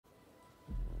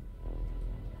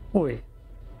Oi,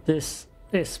 this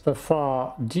is by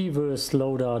far the worst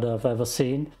loadout I've ever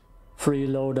seen. Free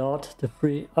loadout,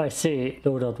 I say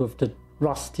loadout with the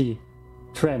rusty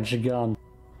trench gun.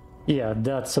 Yeah,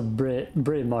 that's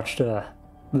pretty much the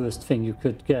worst thing you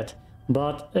could get.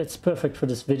 But it's perfect for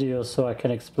this video, so I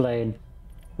can explain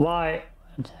why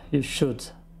you should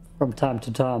from time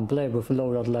to time play with a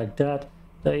loadout like that.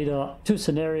 There are either two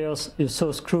scenarios: you're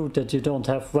so screwed that you don't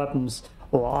have weapons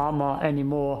or armor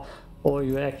anymore, or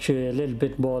you're actually a little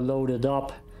bit more loaded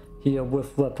up here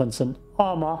with weapons and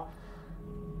armor,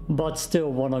 but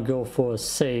still want to go for a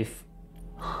safe,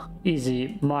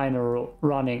 easy minor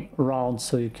running around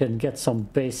so you can get some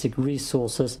basic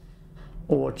resources,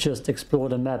 or just explore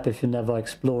the map if you never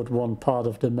explored one part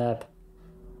of the map.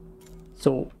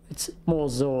 So it's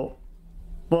more so,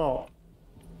 well,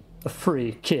 a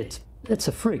free kit. It's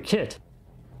a free kit.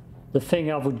 The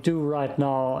thing I would do right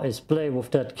now is play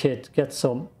with that kit, get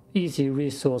some easy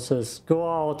resources, go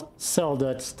out, sell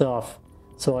that stuff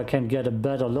so I can get a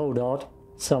better loadout.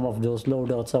 Some of those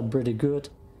loadouts are pretty good,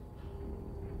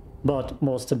 but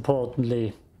most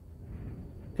importantly,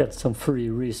 get some free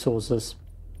resources.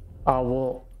 I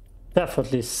will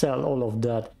definitely sell all of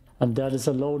that, and that is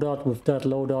a loadout. With that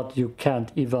loadout you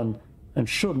can't even and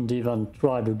shouldn't even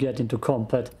try to get into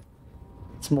combat.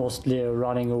 It's mostly a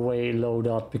running away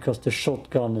loadout because the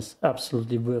shotgun is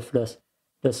absolutely worthless.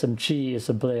 The SMG is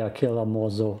a player killer more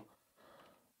so.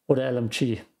 Or the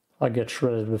LMG. I get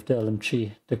shredded with the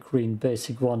LMG, the green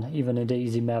basic one, even in the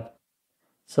easy map.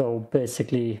 So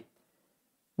basically,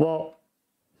 well,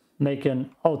 make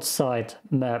an outside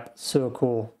map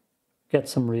circle, get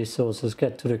some resources,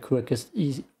 get to the quickest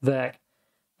evac,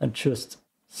 and just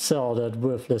sell that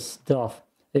worthless stuff.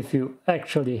 If you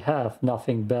actually have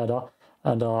nothing better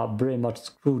and are pretty much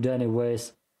screwed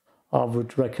anyways, I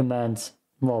would recommend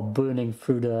more burning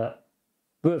through the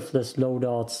worthless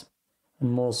loadouts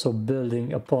and more so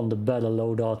building upon the better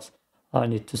loadouts. I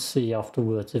need to see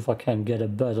afterwards if I can get a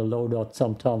better loadout.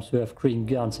 Sometimes we have green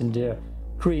guns in there,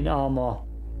 green armor,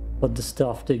 but the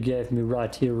stuff they gave me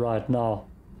right here, right now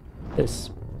is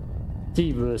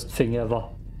the worst thing ever.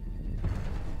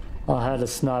 I had a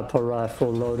sniper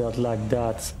rifle loadout like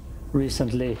that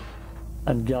recently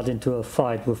and got into a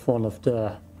fight with one of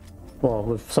the, well,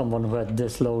 with someone who had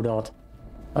this loadout,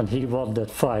 and he won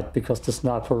that fight because the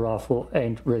sniper rifle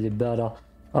ain't really better.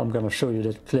 I'm gonna show you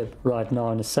that clip right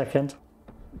now in a second.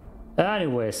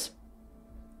 Anyways,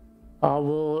 I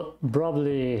will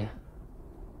probably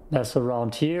mess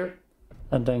around here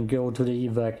and then go to the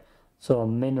evac, so a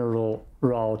mineral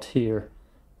route here,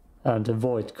 and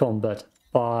avoid combat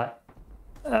by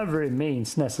every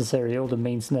means necessary, all the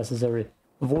means necessary.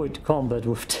 Avoid combat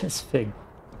with this thing,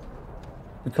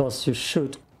 because you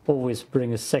should always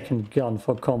bring a second gun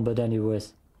for combat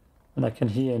anyways. And I can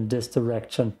hear in this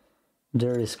direction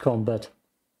there is combat,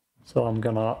 so I'm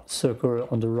gonna circle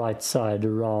on the right side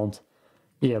around.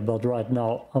 Yeah, but right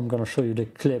now I'm gonna show you the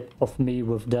clip of me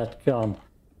with that gun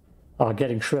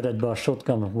getting shredded by a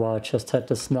shotgun while I just had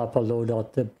the sniper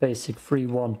loadout, the basic free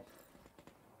one.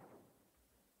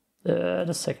 In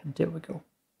a second, there we go.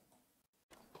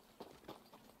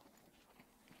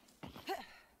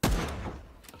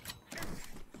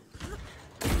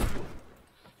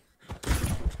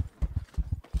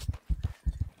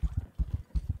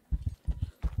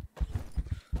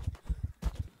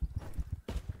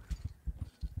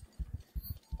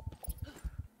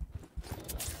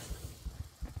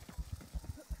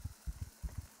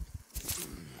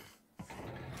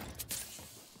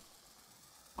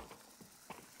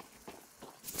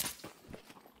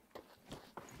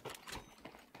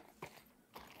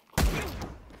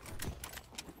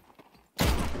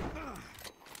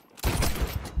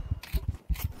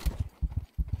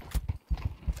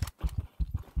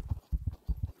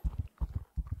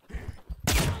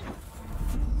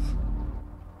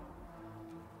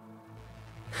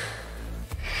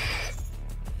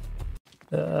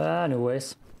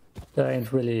 Anyways, there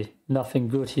ain't really nothing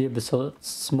good here besides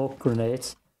smoke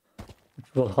grenades, which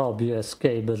will help you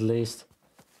escape at least.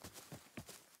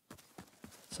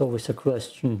 It's always a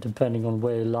question depending on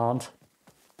where you land.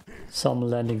 Some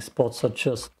landing spots are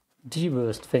just the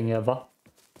worst thing ever.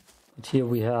 But here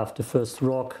we have the first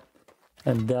rock,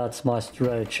 and that's my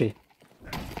strategy.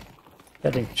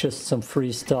 Getting just some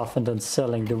free stuff and then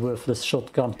selling the worthless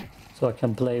shotgun so I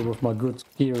can play with my good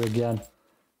gear again.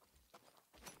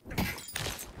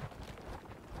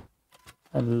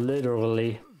 And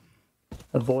literally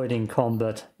avoiding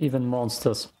combat, even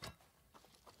monsters.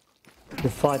 You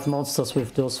fight monsters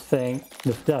with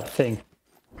that thing,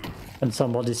 and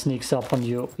somebody sneaks up on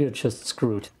you, you're just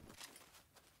screwed.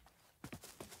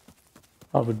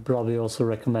 I would probably also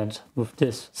recommend with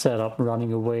this setup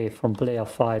running away from player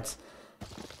fights.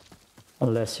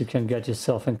 Unless you can get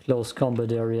yourself in close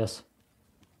combat areas.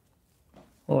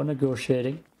 Or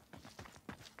negotiating.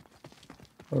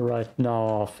 Right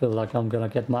now I feel like I'm gonna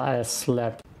get my ass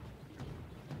slapped.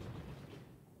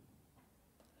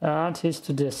 And he's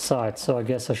to this side, so I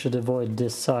guess I should avoid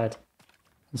this side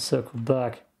and circle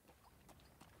back.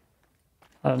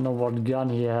 I don't know what gun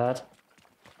he had,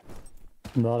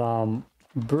 but I'm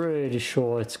pretty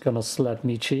sure it's gonna slap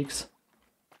me cheeks.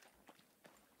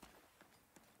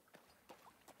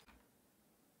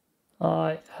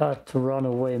 I had to run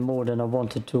away more than I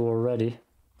wanted to already.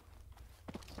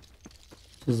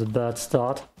 This is a bad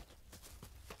start.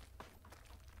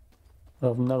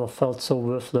 I've never felt so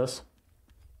worthless.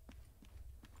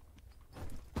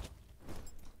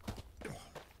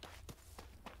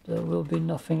 There will be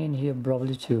nothing in here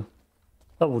probably too.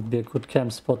 That would be a good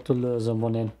camp spot to lure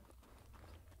someone in.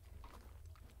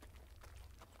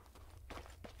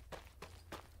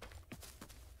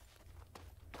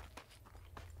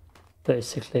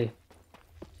 Basically,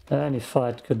 any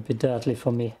fight could be deadly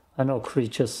for me. I know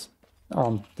creatures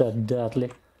aren't that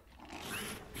deadly.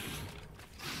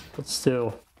 But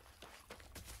still.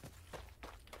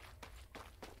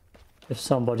 If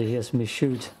somebody hears me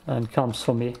shoot and comes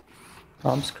for me,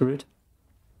 I'm screwed.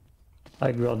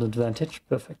 I got advantage,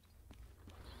 perfect.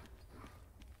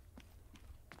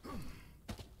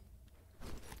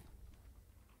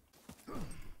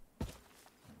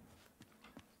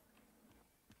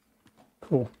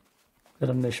 Cool.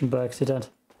 Got a mission by accident.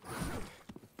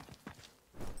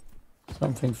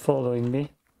 Something following me.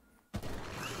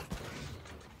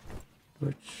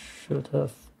 Which should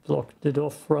have blocked it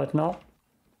off right now.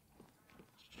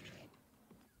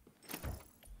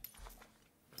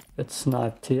 It's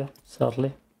sniped here,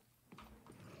 sadly.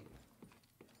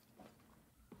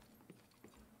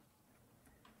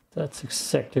 That's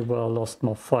exactly where I lost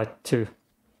my fight too.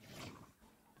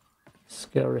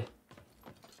 Scary.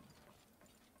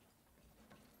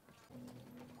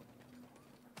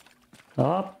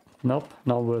 Ah, nope,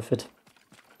 not worth it.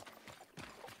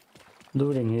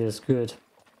 Looting here is good.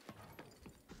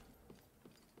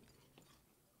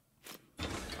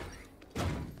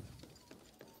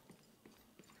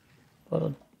 But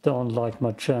I don't like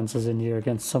my chances in here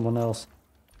against someone else.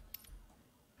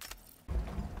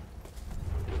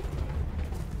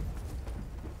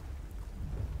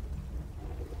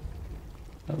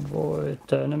 Avoid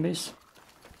the enemies.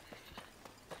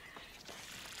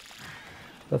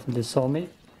 Definitely saw me.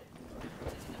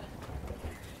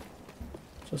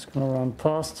 Just gonna run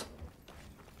past.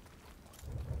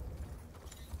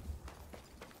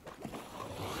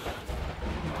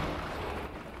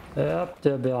 Yep,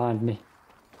 they're behind me.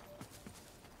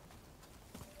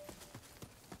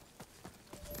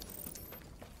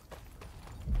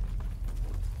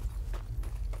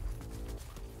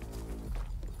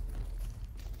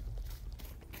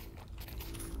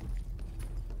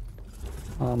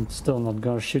 I'm still not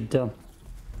gonna shoot them.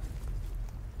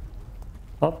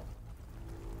 Up.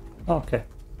 Okay.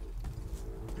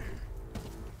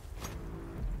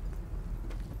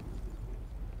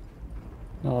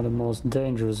 Now the most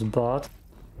dangerous part.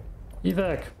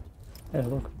 Evac! Hey,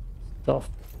 look. Stuff.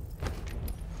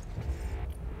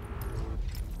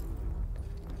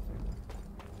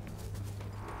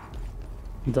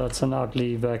 That's an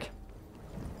ugly evac.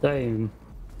 Damn.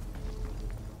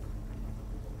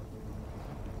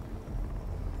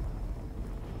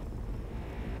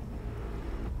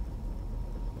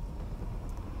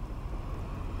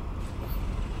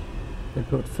 The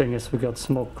good thing is we got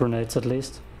smoke grenades at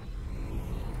least.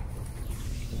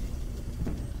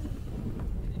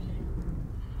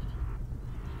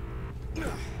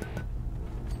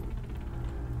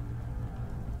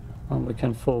 And we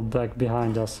can fall back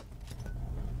behind us.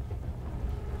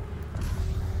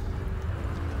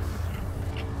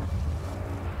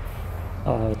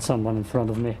 I heard someone in front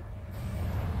of me.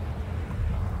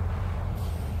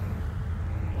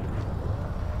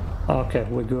 Okay,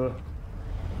 we're good.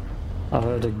 I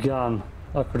heard a gun.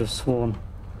 I could have sworn.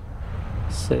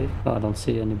 See? I don't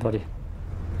see anybody.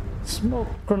 Smoke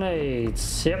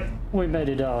grenades. Yep, we made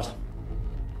it out.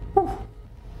 Whew.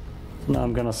 Now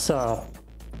I'm gonna sell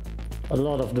a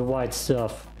lot of the white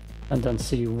stuff and then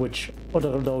see which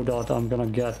other loadout I'm gonna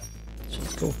get. Let's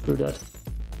just go through that.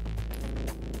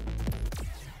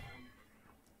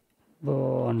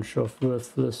 Bunch of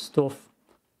worthless stuff.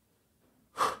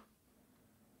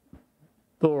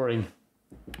 Boring.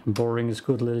 Boring is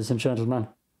good, ladies and gentlemen.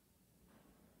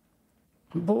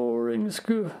 Boring is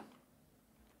good.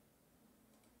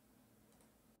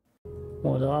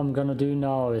 What I'm gonna do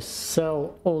now is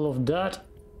sell all of that,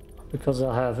 because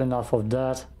I have enough of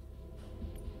that.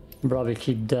 Probably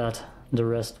keep that, the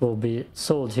rest will be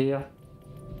sold here.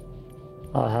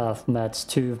 I have mats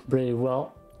too, pretty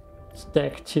well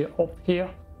stacked here up here.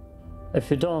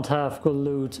 If you don't have good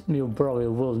loot, you probably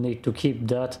will need to keep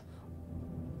that.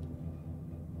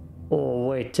 Or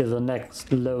wait till the next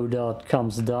loadout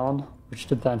comes down, which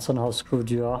depends on how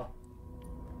screwed you are.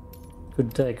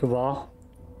 Could take a while,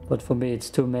 but for me it's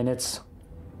 2 minutes.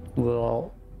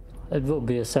 Well, it will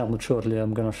be assembled shortly.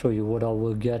 I'm gonna show you what I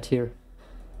will get here.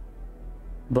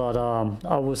 But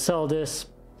I will sell this.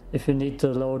 If you need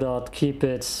the loadout, keep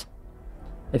it.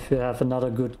 If you have another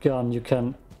good gun, you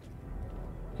can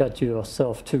get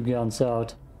yourself 2 guns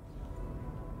out.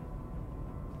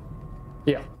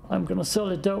 Yeah, I'm gonna sell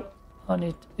it though. I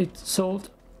need it sold.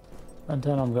 And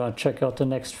then I'm gonna check out the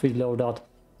next free loadout.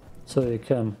 So you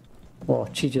can, well,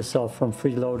 cheat yourself from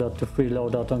free loadout to free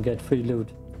loadout and get free loot.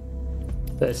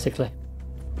 Basically.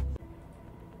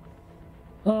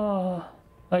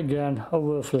 Again, a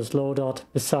worthless loadout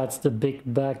besides the big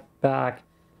backpack.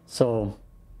 So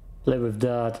play with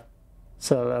that.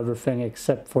 Sell everything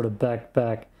except for the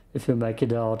backpack if you make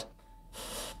it out.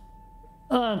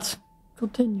 And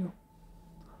continue.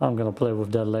 I'm gonna play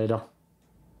with that later.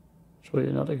 Show you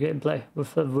another gameplay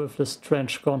with a worthless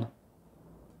trench gun.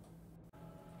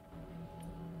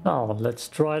 Now let's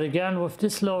try it again with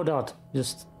this loadout.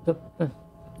 Just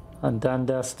and then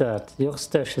there's that. Your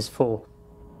stash is full.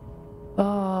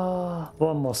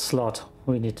 One more slot.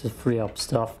 We need to free up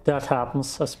stuff. That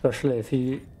happens, especially if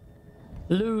you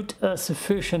loot as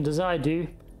efficient as I do.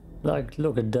 Like,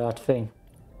 look at that thing.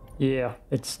 Yeah,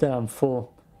 it's damn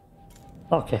full.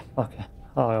 Okay.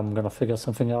 I'm gonna figure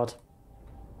something out.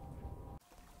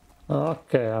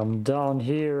 Okay, I'm down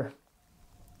here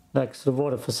next to the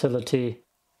water facility.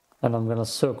 And I'm gonna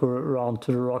circle around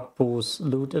to the rock pools,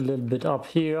 loot a little bit up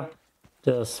here.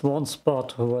 There's one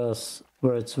spot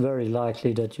where it's very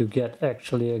likely that you get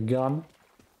actually a gun.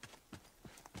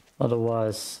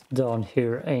 Otherwise, down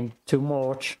here ain't too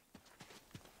much.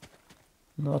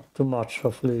 Not too much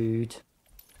of loot.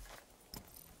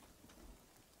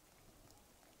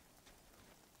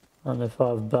 And if I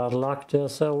have bad luck,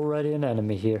 there's already an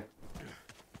enemy here.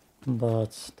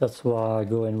 But that's why I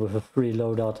go in with a free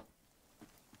loadout.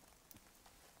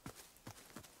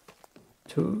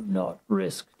 To not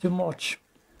risk too much.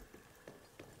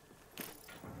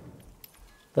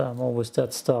 Damn, always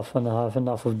that stuff, and I have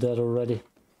enough of that already.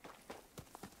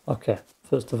 Okay,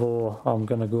 first of all, I'm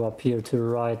gonna go up here to the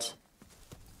right.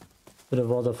 To the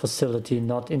water facility,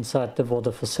 not inside the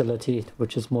water facility,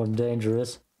 which is more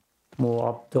dangerous. More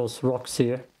up those rocks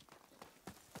here.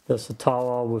 There's a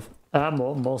tower with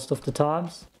ammo most of the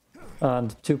times.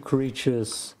 And 2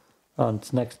 creatures.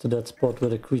 And next to that spot where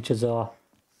the creatures are,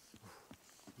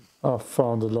 I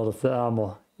found a lot of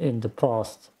ammo in the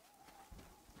past.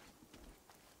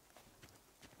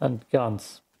 And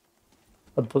guns.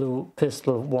 A blue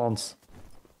pistol once.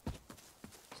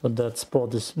 So that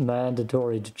spot is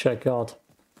mandatory to check out.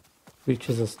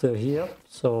 Creatures are still here,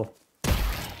 so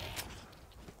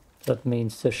that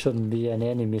means there shouldn't be any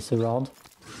enemies around.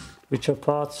 Creature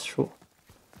parts, sure.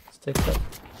 Let's take that.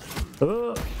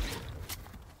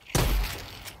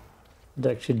 It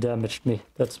actually damaged me.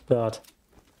 That's bad.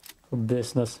 For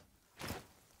business.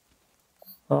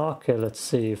 Okay, let's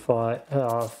see if I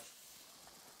have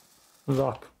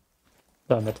luck.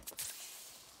 Damn it.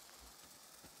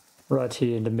 Right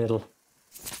here in the middle.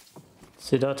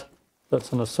 See that?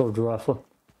 That's an assault rifle.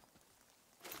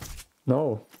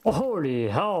 No. Oh, holy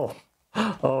hell!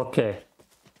 Okay.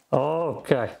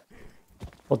 Okay.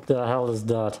 What the hell is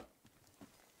that?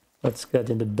 Let's get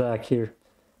in the back here.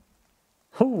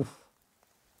 Whew.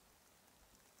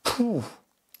 Whew.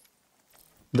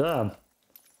 Damn.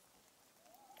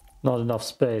 Not enough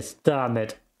space. Damn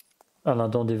it. And I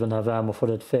don't even have ammo for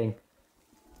that thing.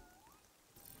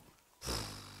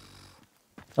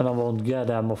 And I won't get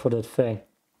ammo for that thing.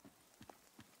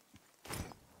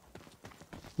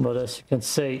 But as you can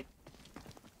see,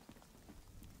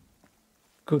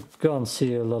 good guns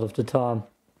here a lot of the time.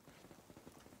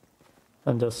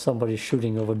 And there's somebody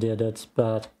shooting over there, that's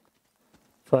bad.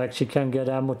 If I actually can get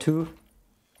ammo too,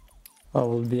 I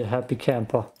will be a happy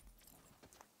camper.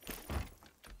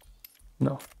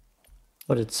 No.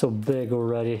 But it's so big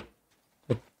already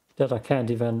that I can't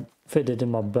even fit it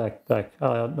in my backpack.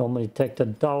 I normally take the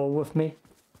dowel with me.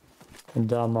 And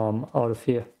then I'm out of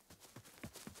here.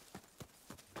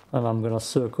 And I'm gonna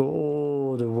circle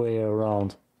all the way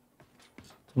around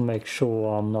to make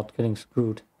sure I'm not getting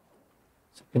screwed.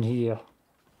 So you can hear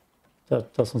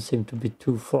that doesn't seem to be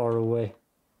too far away.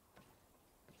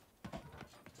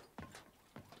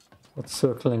 But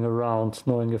circling around,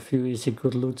 knowing a few easy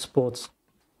good loot spots.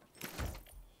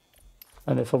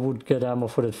 And if I would get ammo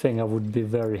for that thing, I would be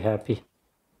very happy.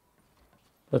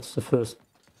 That's the first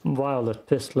violet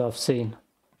pistol I've seen.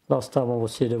 Last time I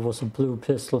was here there was a blue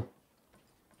pistol.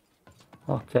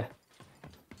 Okay.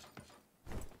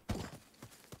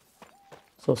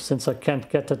 So since I can't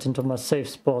get that into my safe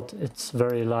spot, it's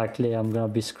very likely I'm gonna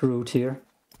be screwed here.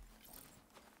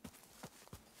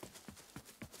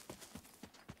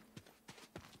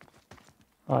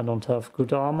 I don't have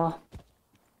good armor.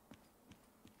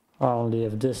 I only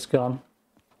have this gun.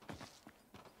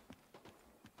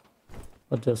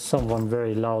 But there's someone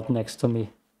very loud next to me.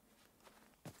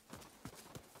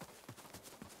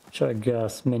 Which I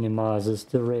guess minimizes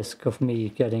the risk of me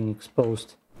getting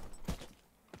exposed.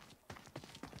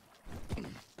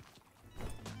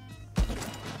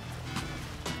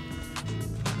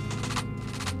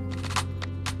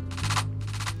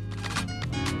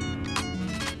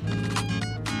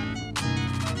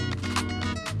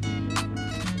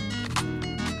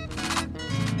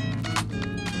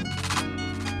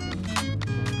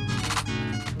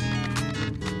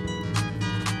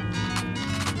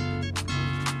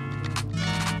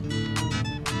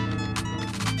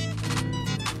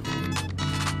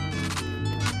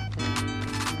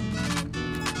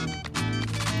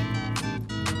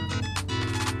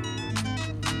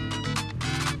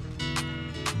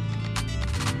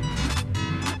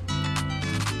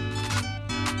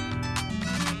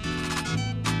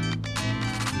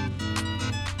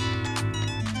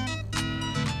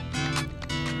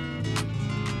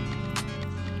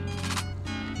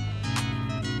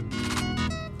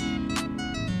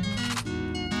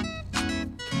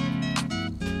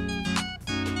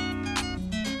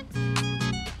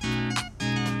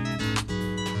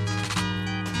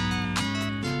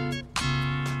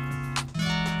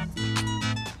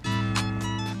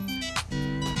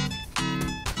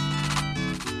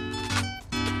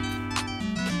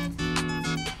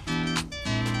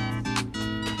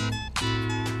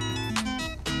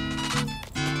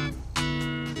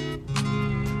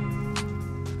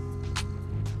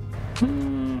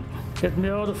 Get me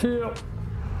out of here.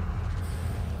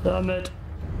 Damn it.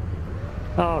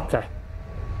 Okay.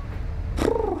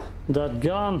 That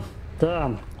gun.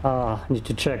 Damn. I need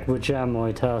to check which ammo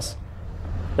it has.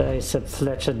 The ASAP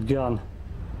fletched gun.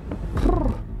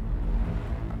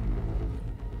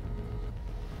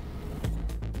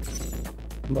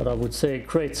 But I would say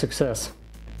great success.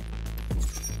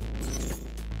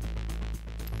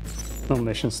 No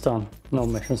missions done. No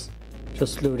missions.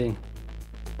 Just looting.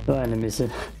 No enemies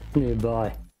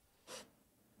nearby.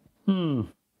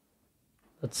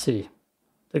 Let's see.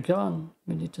 The gun.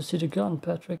 We need to see the gun,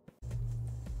 Patrick.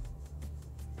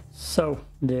 So,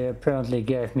 they apparently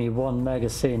gave me one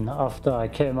magazine after I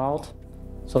came out.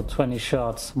 So 20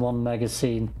 shots, one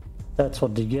magazine. That's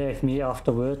what they gave me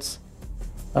afterwards.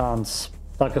 And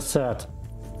like I said,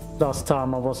 last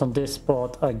time I was on this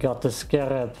spot, I got the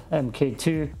Scarab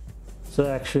MK2. So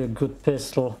actually a good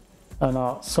pistol. And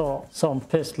I saw some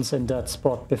pistols in that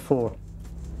spot before.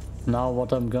 Now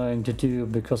what I'm going to do,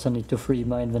 because I need to free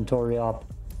my inventory up,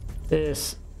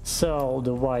 is sell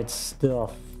the white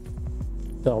stuff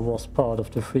that was part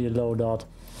of the free loadout.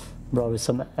 Probably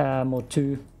some ammo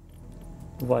too.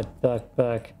 White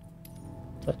backpack.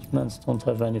 Attachments, don't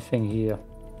have anything here.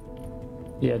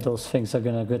 Yeah, those things are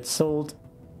gonna get sold.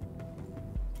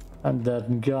 And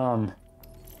that gun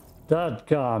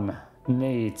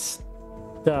needs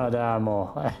that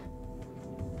ammo.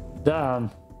 Damn.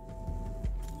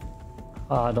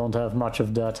 I don't have much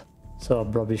of that, so I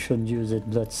probably shouldn't use it.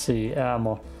 Let's see,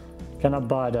 ammo. Can I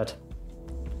buy that?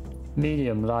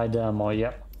 Medium light ammo,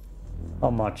 yeah. How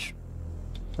much?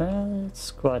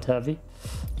 It's quite heavy.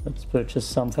 Let's purchase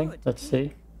something. Let's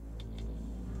see.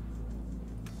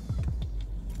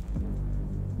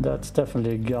 That's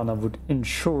definitely a gun I would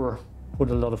insure. Put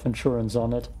a lot of insurance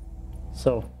on it.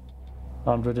 So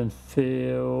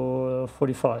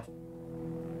 145.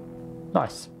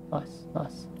 Nice.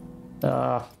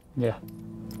 Yeah.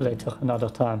 Later, another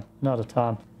time.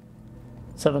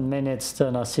 7 minutes,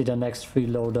 then I see the next free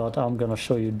loadout. I'm gonna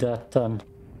show you that then.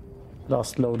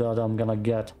 Last loadout I'm gonna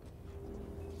get.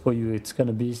 For you it's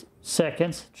gonna be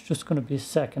seconds. It's just gonna be a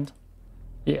second.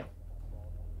 Yeah.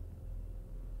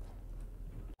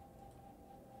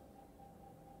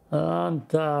 And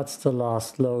that's the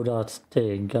last loadout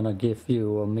they're gonna give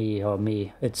you or me.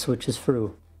 It switches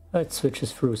through.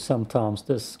 Sometimes.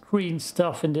 There's green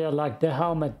stuff in there like the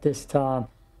helmet this time.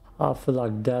 I feel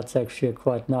like that's actually a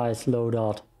quite nice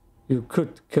loadout. You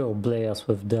could kill players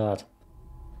with that.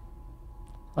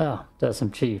 Yeah, there's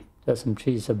some cheese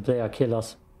and player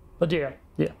killers. But yeah,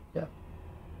 yeah.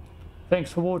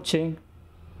 Thanks for watching.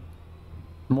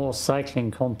 More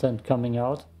cycling content coming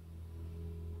out.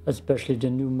 Especially the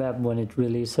new map when it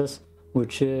releases.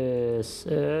 Which is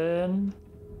in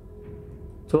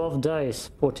 12 days,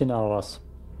 14 hours.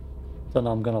 Then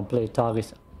I'm gonna play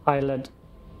Tari's Island.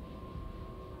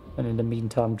 And in the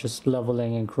meantime, just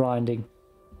leveling and grinding.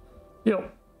 Yo.